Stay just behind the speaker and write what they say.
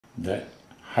the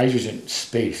hydrogen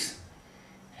space,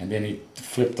 and then it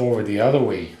flipped over the other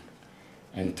way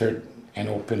and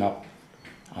opened up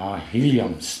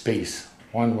helium space.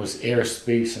 One was air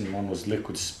space and one was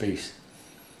liquid space.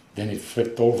 Then it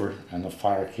flipped over and the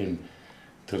fire came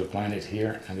to the planet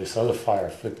here, and this other fire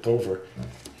flipped over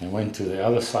and went to the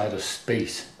other side of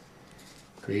space,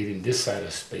 creating this side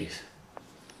of space.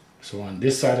 So on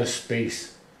this side of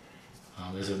space,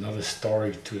 there's another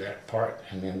story to that part,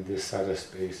 and then this side of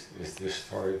space is this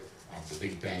story of the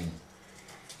Big Bang,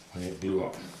 when it blew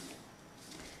up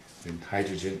with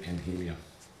hydrogen and helium.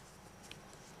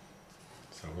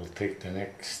 So we'll take the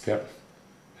next step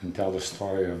and tell the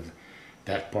story of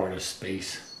that part of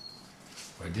space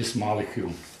where this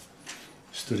molecule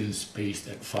stood in space,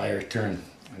 that fire turned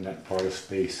in that part of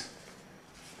space.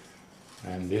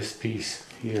 And this piece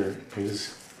here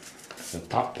is the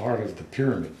top part of the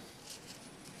pyramid.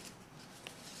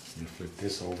 You flip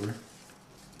this over,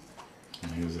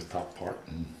 and here's the top part,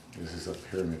 and this is a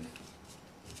pyramid.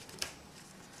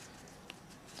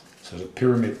 So the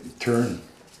pyramid turned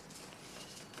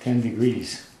 10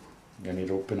 degrees, then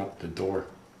it opened up the door.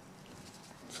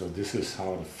 So this is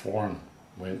how the form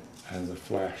went as the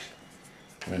flash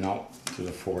went out to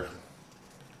the 4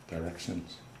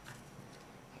 directions,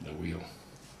 the wheel.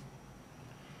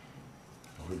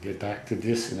 We'll get back to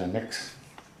this in the next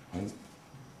one.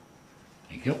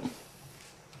 Thank you.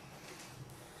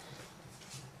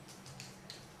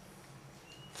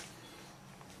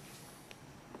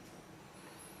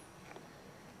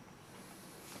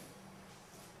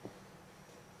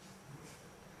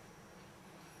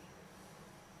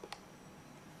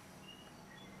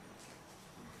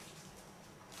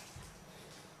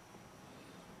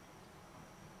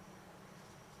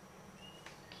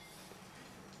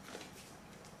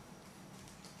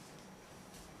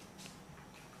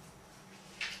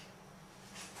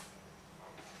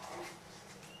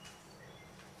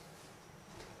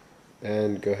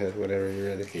 And go ahead, whenever you're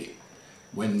ready. Okay.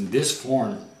 When this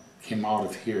form came out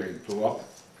of here, it blew up.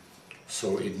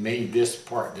 So it made this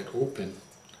part that opened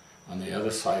on the other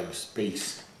side of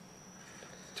space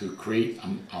to create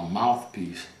a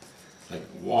mouthpiece like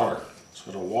water. So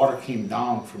the water came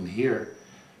down from here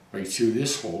right through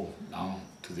this hole down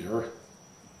to the earth.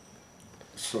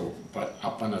 So, but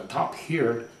up on the top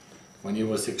here, when it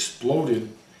was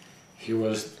exploded, here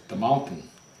was the mountain.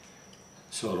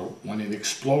 So when it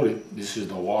exploded, this is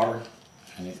the water,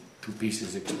 and two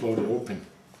pieces exploded open.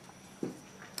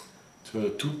 So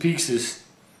the two pieces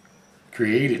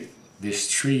created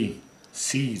these 3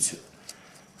 seeds,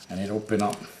 and it opened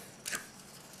up.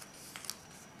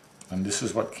 And this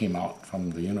is what came out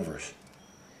from the universe.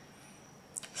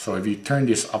 So if you turn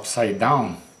this upside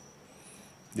down,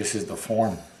 this is the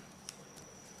form,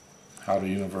 how the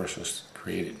universe was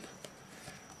created.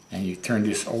 And you turn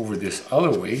this over this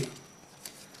other way,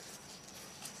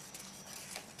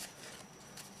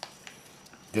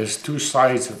 there's 2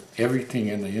 sides of everything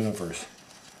in the universe.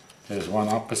 There's one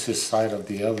opposite side of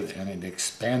the other, and it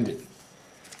expanded.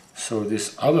 So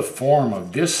this other form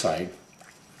of this side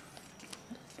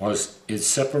it's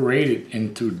separated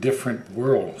into different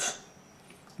worlds.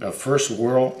 The first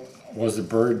world was the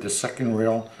bird, the second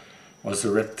world was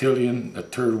the reptilian, the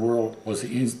third world was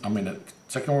the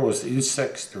second world was the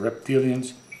insects, the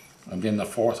reptilians, and then the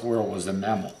fourth world was the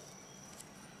mammal.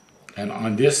 And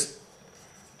on this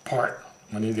part,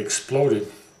 when it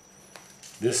exploded,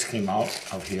 this came out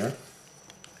of here,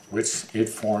 which it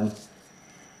formed.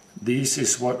 This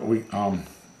is what we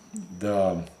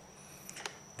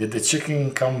did the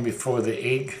chicken come before the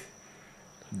egg?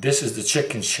 This is the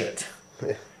chicken shit.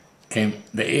 The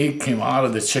egg came out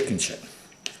of the chicken shit.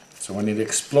 So when it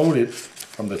exploded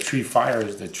from the 3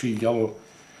 fires, the 3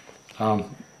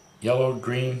 yellow,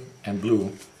 green, and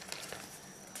blue,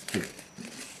 it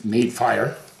made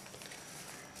fire.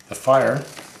 The fire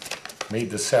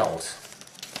made the cells.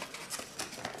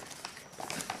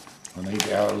 And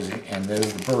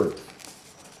there's the bird.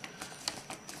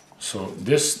 So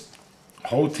this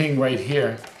whole thing right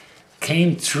here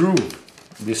came through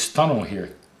this tunnel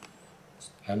here.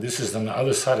 And this is on the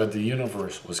other side of the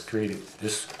universe was created.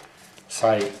 This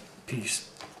side piece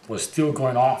was still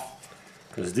going off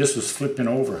because this was flipping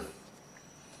over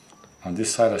on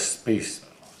this side of space.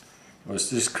 It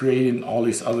was just creating all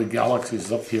these other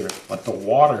galaxies up here. But the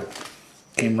water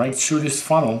came right through this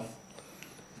funnel,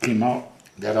 came out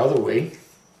that other way,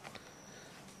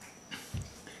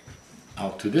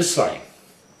 out to this side.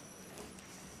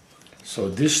 So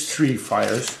these 3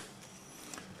 fires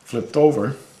flipped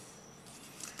over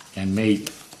and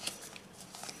made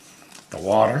the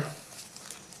water,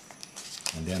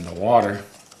 and then the water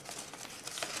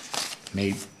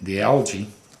made the algae,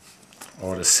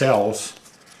 or the cells,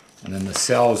 and then the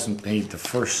cells made the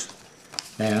first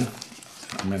man,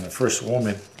 the first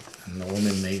woman, and the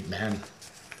woman made man.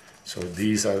 So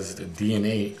these are the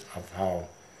DNA of how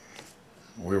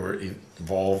we were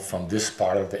evolved from this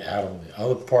part of the atom. The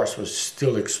other parts were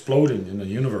still exploding in the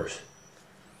universe.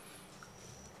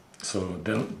 So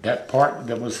that part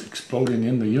that was exploding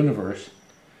in the universe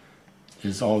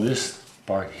is all this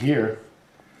part here,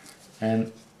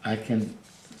 and I can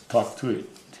talk to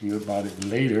you about it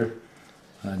later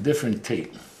on a different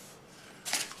tape.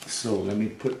 So let me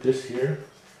put this here,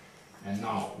 and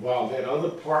now while that other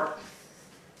part,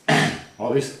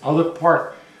 while this other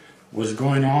part was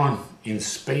going on in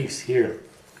space here,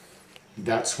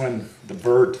 that's when the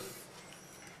bird,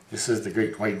 this is the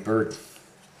great white bird,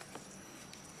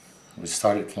 we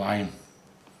started flying,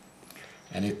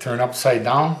 and it turned upside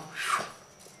down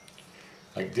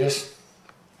like this,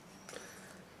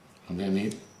 and then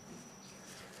it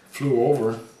flew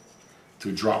over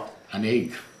to drop an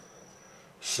egg.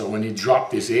 So when he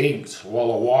dropped his eggs, while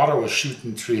the water was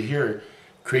shooting through here,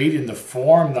 creating the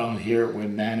form down here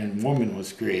when man and woman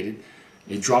was created,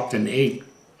 it dropped an egg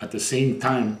at the same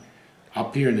time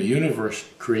up here in the universe,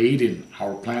 creating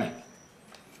our planet.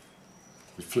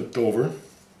 It flipped over,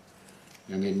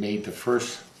 and it made the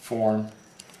first form.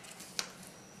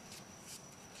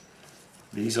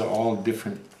 These are all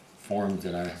different forms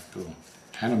that I have to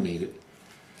animate it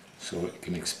so I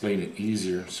can explain it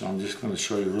easier. So I'm just going to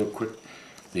show you real quick.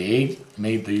 The egg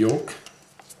made the yolk,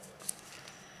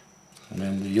 and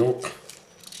then the yolk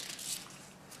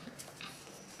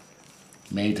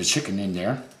made the chicken in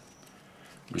there,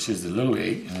 which is the little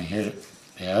egg, and here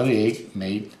the other egg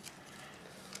made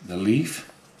the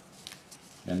leaf,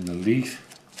 then the leaf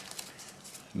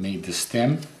made the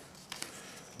stem,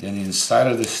 then inside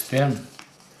of the stem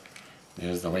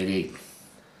there's the white egg.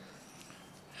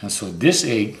 And so this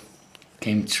egg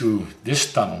came through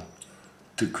this tunnel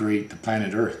to create the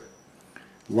planet Earth,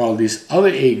 while these other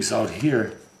eggs out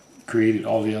here created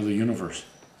all the other universe.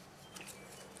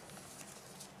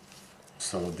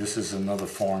 So this is another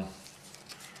form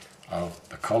of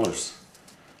the colors.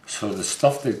 So the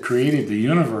stuff that created the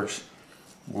universe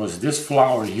was this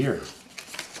flower here,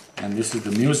 and this is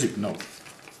the music note,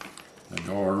 the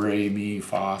do, re, mi,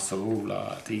 fa, sol,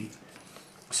 la, ti.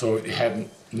 So it had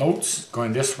notes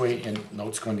going this way and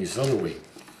notes going this other way.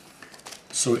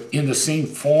 So in the same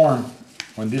form,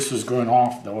 when this was going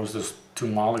off, there was this two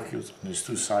molecules and there's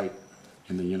two sides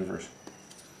in the universe.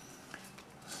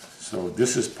 So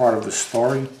this is part of the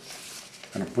story. I'm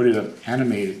going to put it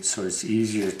animated so it's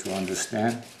easier to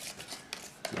understand.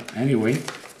 So anyway,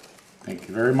 thank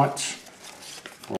you very much.